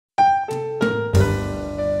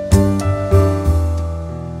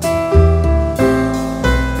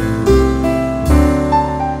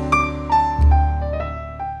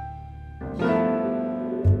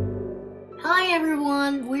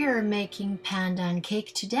making pandan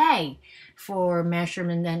cake today. For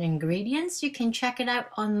measurement and ingredients, you can check it out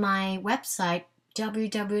on my website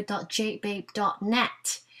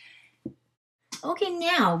www.jadebabe.net. Okay,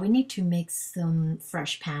 now we need to make some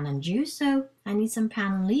fresh pandan juice. So I need some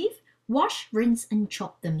pandan leaf. Wash, rinse, and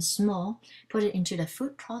chop them small. Put it into the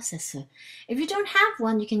food processor. If you don't have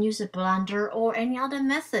one, you can use a blender or any other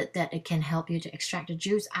method that it can help you to extract the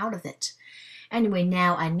juice out of it. Anyway,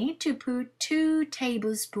 now I need to put 2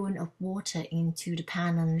 tablespoons of water into the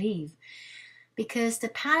pandan leaf. Because the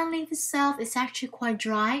pandan leaf itself is actually quite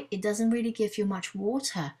dry, it doesn't really give you much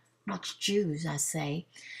water, much juice, I say.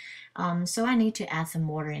 So I need to add some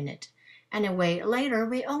water in it. Anyway, later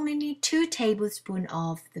we only need 2 tablespoons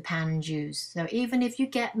of the pandan juice. So even if you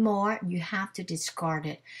get more, you have to discard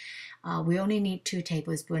it. We only need 2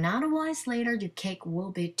 tablespoons. Otherwise, later the cake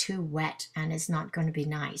will be too wet and it's not going to be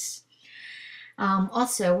nice.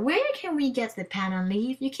 Also, where can we get the pandan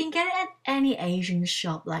leaf? You can get it at any Asian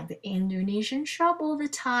shop, like the Indonesian shop or the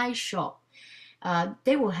Thai shop.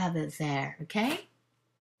 They will have it there, okay?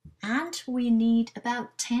 And we need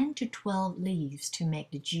about 10 to 12 leaves to make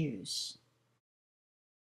the juice.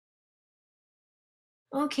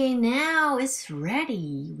 Okay, now it's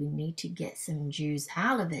ready. We need to get some juice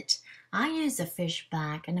out of it. I use a fish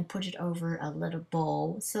bag and I put it over a little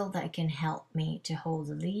bowl so that it can help me to hold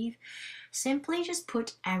the leaf. Simply just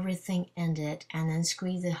put everything in it and then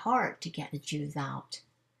squeeze it hard to get the juice out.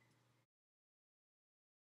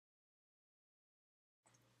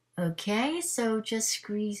 Okay, so just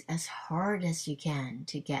squeeze as hard as you can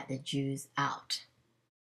to get the juice out.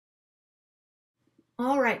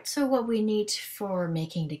 Alright, so what we need for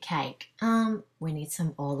making the cake, we need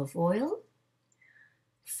some olive oil,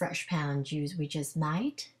 fresh pandan juice we just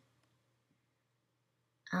made,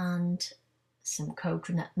 and some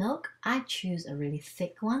coconut milk. I choose a really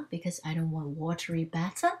thick one because I don't want watery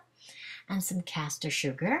batter, and some castor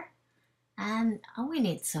sugar, and we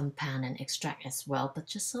need some pandan extract as well, but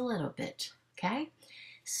just a little bit, okay?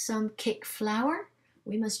 Some cake flour.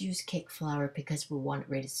 We must use cake flour because we want it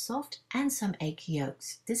really soft, and some egg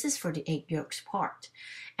yolks. This is for the egg yolks part.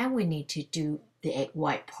 And we need to do the egg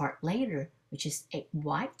white part later, which is egg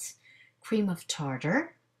whites, cream of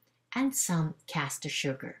tartar, and some castor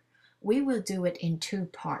sugar. We will do it in 2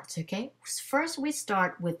 parts, okay? First, we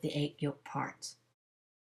start with the egg yolk part.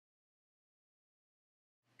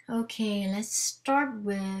 Okay, let's start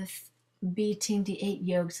with beating the egg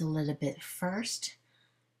yolks a little bit first.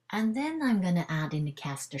 And then I'm going to add in the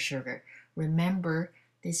castor sugar. Remember,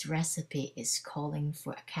 this recipe is calling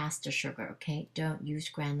for a castor sugar, okay? Don't use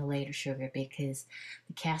granulated sugar because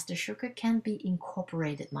the castor sugar can be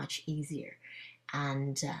incorporated much easier.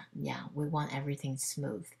 And yeah, we want everything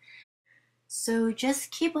smooth. So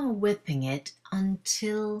just keep on whipping it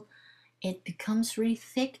until it becomes really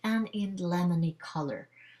thick and in lemony color.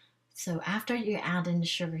 So after you add in the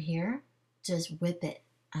sugar here, just whip it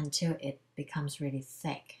until it becomes really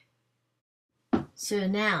thick. So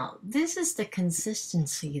now, this is the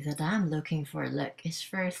consistency that I'm looking for. Look, it's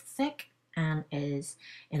very thick and is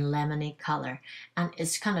in lemony color, and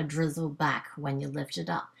it's kind of drizzled back when you lift it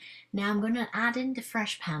up. Now I'm going to add in the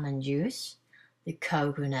fresh pandan juice, the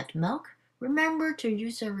coconut milk. Remember to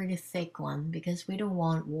use a really thick one because we don't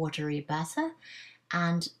want watery batter,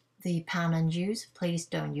 and the pandan juice, please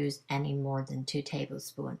don't use any more than 2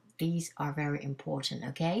 tablespoons. These are very important,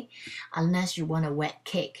 okay? Unless you want a wet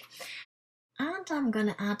cake. And I'm going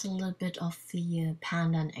to add a little bit of the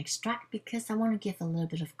pandan extract because I want to give a little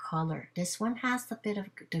bit of color. This one has a bit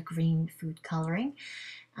of the green food coloring,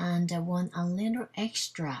 and I want a little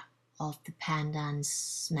extra of the pandan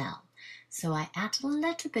smell. So I add a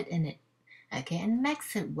little bit in it, okay, and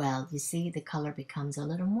mix it well. You see the color becomes a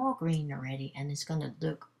little more green already, and it's going to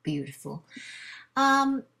look beautiful.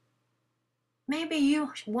 Maybe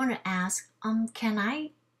you want to ask, can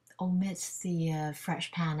I omit the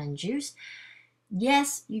fresh pandan juice?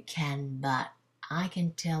 Yes, you can, but I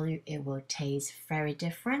can tell you it will taste very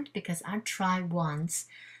different because I tried once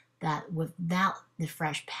that without the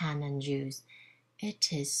fresh pandan juice,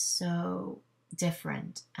 it is so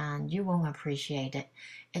different and you won't appreciate it.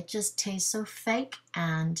 It just tastes so fake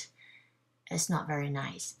and it's not very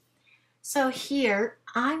nice. So here,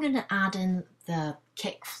 I'm going to add in the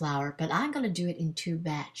cake flour, but I'm going to do it in 2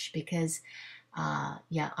 batch because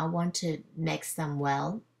yeah, I want to mix them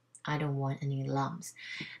well. I don't want any lumps.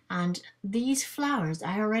 And these flours,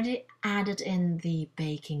 I already added in the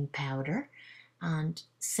baking powder and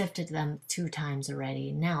sifted them 2 times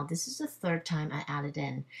already. Now, this is the 3rd time I added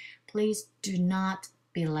in. Please do not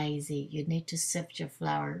be lazy. You need to sift your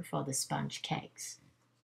flour for the sponge cakes.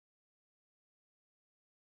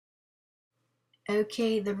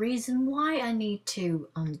 Okay, the reason why I need to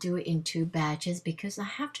do it in two batches because I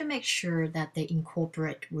have to make sure that they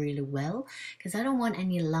incorporate really well because I don't want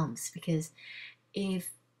any lumps because if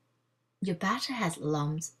your batter has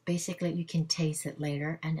lumps, basically you can taste it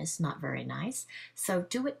later and it's not very nice. So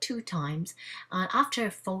do it two times. After I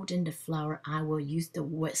fold in the flour, I will use the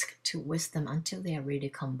whisk to whisk them until they are really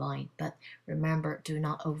combined. But remember, do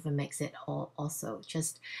not overmix it all also.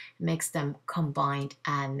 Just mix them combined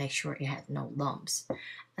and make sure it has no lumps.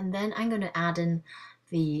 And then I'm going to add in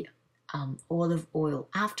the olive oil.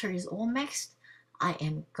 After it's all mixed, I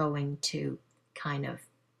am going to kind of,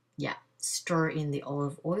 yeah, stir in the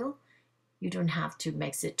olive oil. You don't have to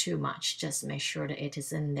mix it too much, just make sure that it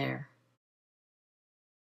is in there.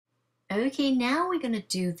 Okay, now we're going to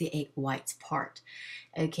do the egg whites part.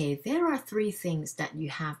 Okay, there are three things that you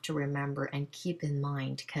have to remember and keep in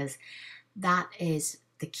mind because that is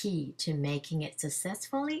the key to making it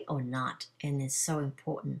successfully or not, and it's so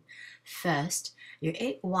important. First, your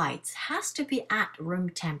egg whites has to be at room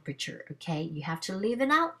temperature, okay? You have to leave it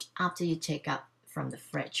out after you take out from the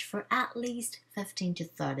fridge for at least 15 to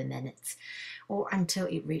 30 minutes or until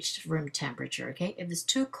it reaches room temperature, okay? If it's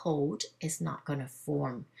too cold, it's not going to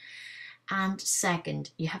form. And second,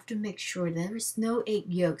 you have to make sure there is no egg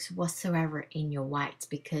yolks whatsoever in your whites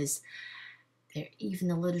because there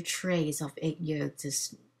even a little trace of egg yolks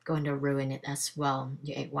is going to ruin it as well.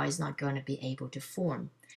 Your egg white is not going to be able to form.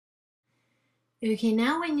 Okay,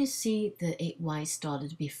 now when you see the egg white started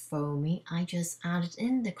to be foamy, I just added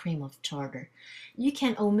in the cream of tartar. You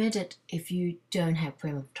can omit it if you don't have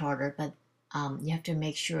cream of tartar, but you have to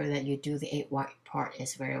make sure that you do the egg white part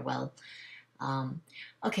as very well.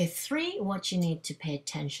 Okay, three, what you need to pay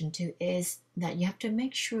attention to is that you have to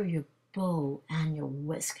make sure your bowl and your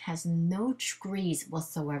whisk has no grease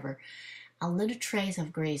whatsoever. A little trace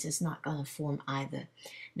of grease is not going to form either.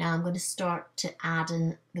 Now I'm going to start to add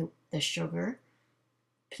in the sugar.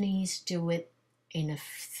 Please do it in a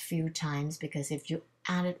few times because if you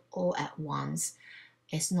add it all at once,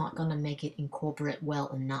 it's not going to make it incorporate well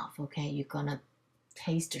enough, okay? You're going to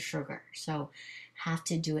taste the sugar. So have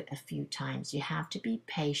to do it a few times. You have to be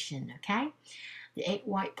patient, okay? The egg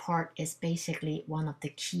white part is basically one of the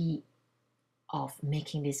key of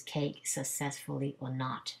making this cake successfully or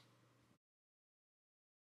not.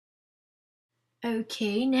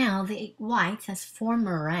 Okay, now the egg white has formed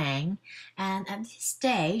meringue, and at this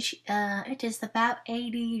stage, it is about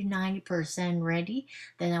 80-90% ready.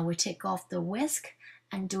 Then I will take off the whisk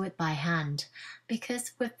and do it by hand,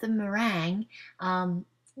 because with the meringue,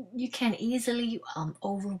 you can easily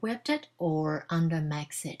over whip it or under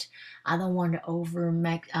mix it. I don't want to over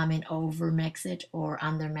mix it or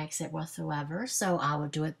under mix it whatsoever, so I will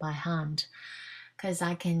do it by hand because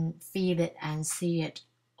I can feel it and see it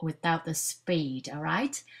without the speed. All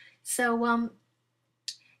right. So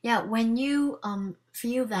yeah, when you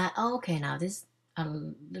feel that, oh, okay, now this is a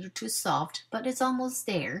little too soft, but it's almost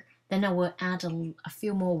there, then I will add a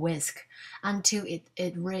few more whisk until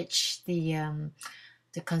it reach the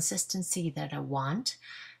consistency that I want.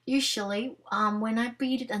 Usually when I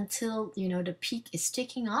beat it until the peak is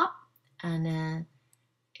sticking up and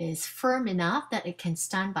is firm enough that it can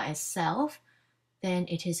stand by itself, then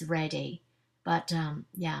it is ready. But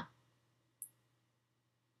yeah,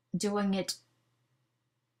 doing it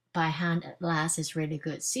by hand at last is really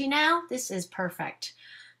good. See now, this is perfect.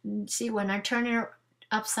 See, when I turn it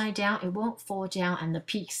upside down, it won't fall down and the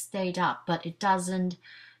peak stayed up, but it doesn't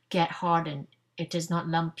get hardened. It is not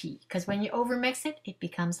lumpy because when you overmix it, it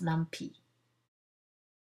becomes lumpy.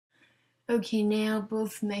 Okay, now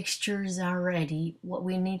both mixtures are ready. What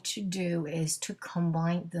we need to do is to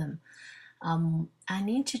combine them. I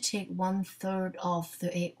need to take 1/3 of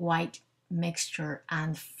the egg white mixture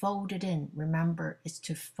and fold it in. Remember, it's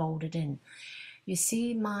to fold it in. You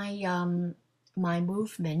see my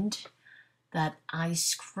movement that I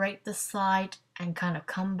scrape the side and kind of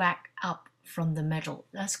come back up from the middle.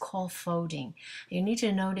 That's called folding. You need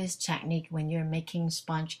to know this technique when you're making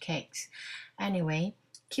sponge cakes. Anyway,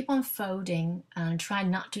 keep on folding and try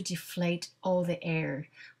not to deflate all the air.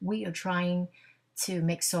 We are trying to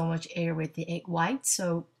make so much air with the egg white,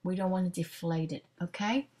 so we don't want to deflate it,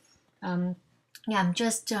 okay? Yeah, I'm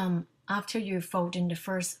just after you fold in the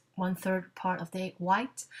first 1/3 part of the egg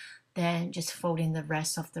white, then just fold in the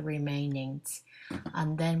rest of the remainings,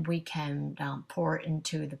 and then we can pour it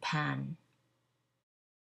into the pan.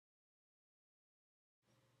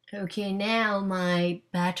 Okay, now my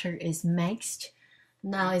batter is mixed.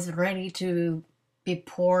 Now it's ready to be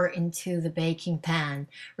poured into the baking pan.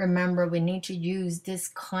 Remember, we need to use this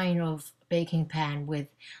kind of baking pan with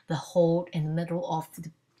the hole in the middle of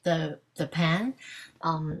the pan.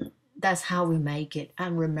 that's how we make it.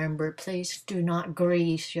 And remember, please do not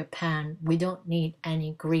grease your pan. We don't need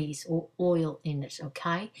any grease or oil in it,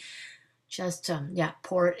 okay? Just yeah,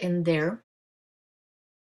 pour it in there.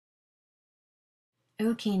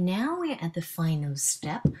 Okay, now we're at the final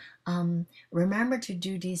step. Remember to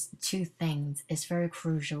do these two things. It's very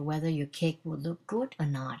crucial whether your cake will look good or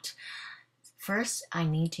not. First, I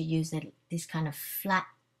need to use this kind of flat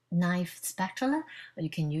knife spatula, or you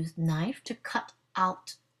can use knife to cut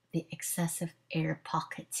out the excessive air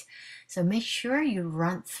pockets. So make sure you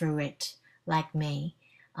run through it like me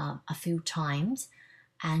a few times,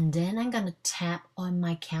 and then I'm gonna tap on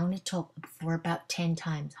my countertop for about 10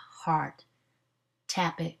 times hard.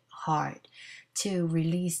 Tap it hard to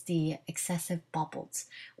release the excessive bubbles.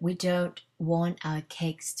 We don't want our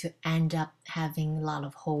cakes to end up having a lot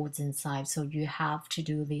of holes inside, so you have to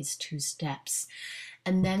do these two steps.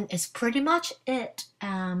 And then it's pretty much it.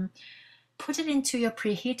 Put it into your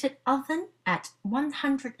preheated oven at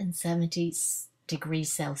 170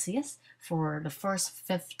 degrees Celsius for the first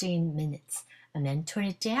 15 minutes, and then turn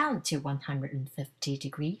it down to 150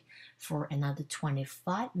 degrees for another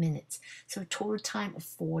 25 minutes. So total time of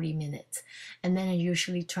 40 minutes. And then I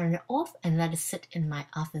usually turn it off and let it sit in my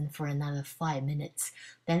oven for another 5 minutes.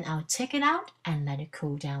 Then I'll take it out and let it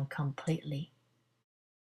cool down completely.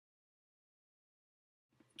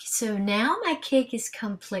 So now my cake is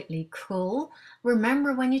completely cool.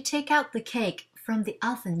 Remember, when you take out the cake from the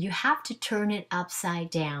oven, you have to turn it upside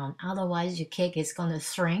down. Otherwise, your cake is going to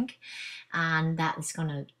shrink, and that is going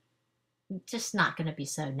to just not going to be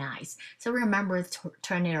so nice. So remember to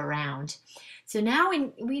turn it around. So now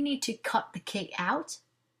we need to cut the cake out.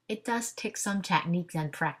 It does take some techniques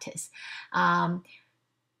and practice.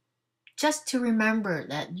 Just to remember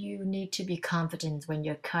that you need to be confident when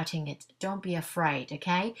you're cutting it. Don't be afraid,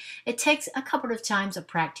 okay? It takes a couple of times of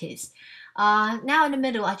practice. Now in the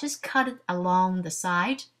middle, I just cut it along the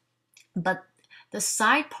side, but the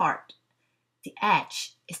side part, the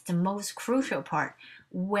edge, is the most crucial part.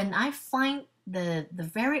 When I find the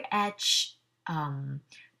very edge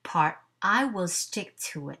part, I will stick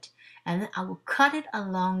to it, and then I will cut it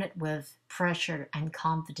along it with pressure and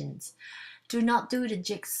confidence. Do not do the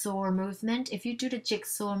jigsaw movement. If you do the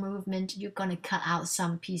jigsaw movement, you're going to cut out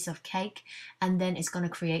some piece of cake, and then it's going to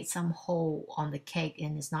create some hole on the cake,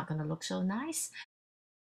 and it's not going to look so nice.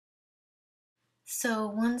 So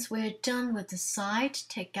once we're done with the side,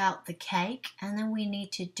 take out the cake, and then we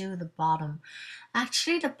need to do the bottom.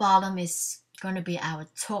 Actually, the bottom is going to be our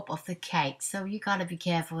top of the cake, so you got to be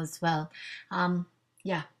careful as well.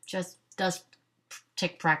 Yeah, just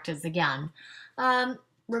take practice again.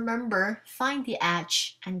 Remember, find the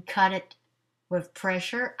edge and cut it with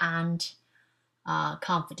pressure and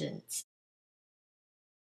confidence.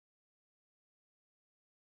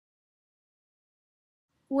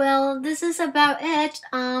 Well, this is about it.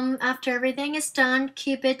 After everything is done,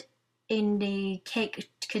 keep it in the cake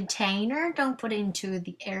container. Don't put it into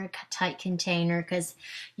the airtight container because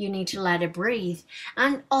you need to let it breathe.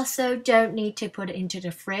 And also don't need to put it into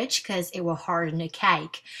the fridge because it will harden the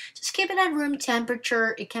cake. Just keep it at room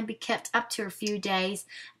temperature. It can be kept up to a few days.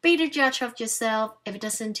 Be the judge of yourself. If it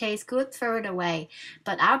doesn't taste good, throw it away.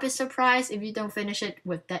 But I'll be surprised if you don't finish it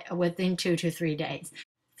within 2 to 3 days.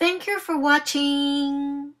 Thank you for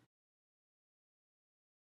watching.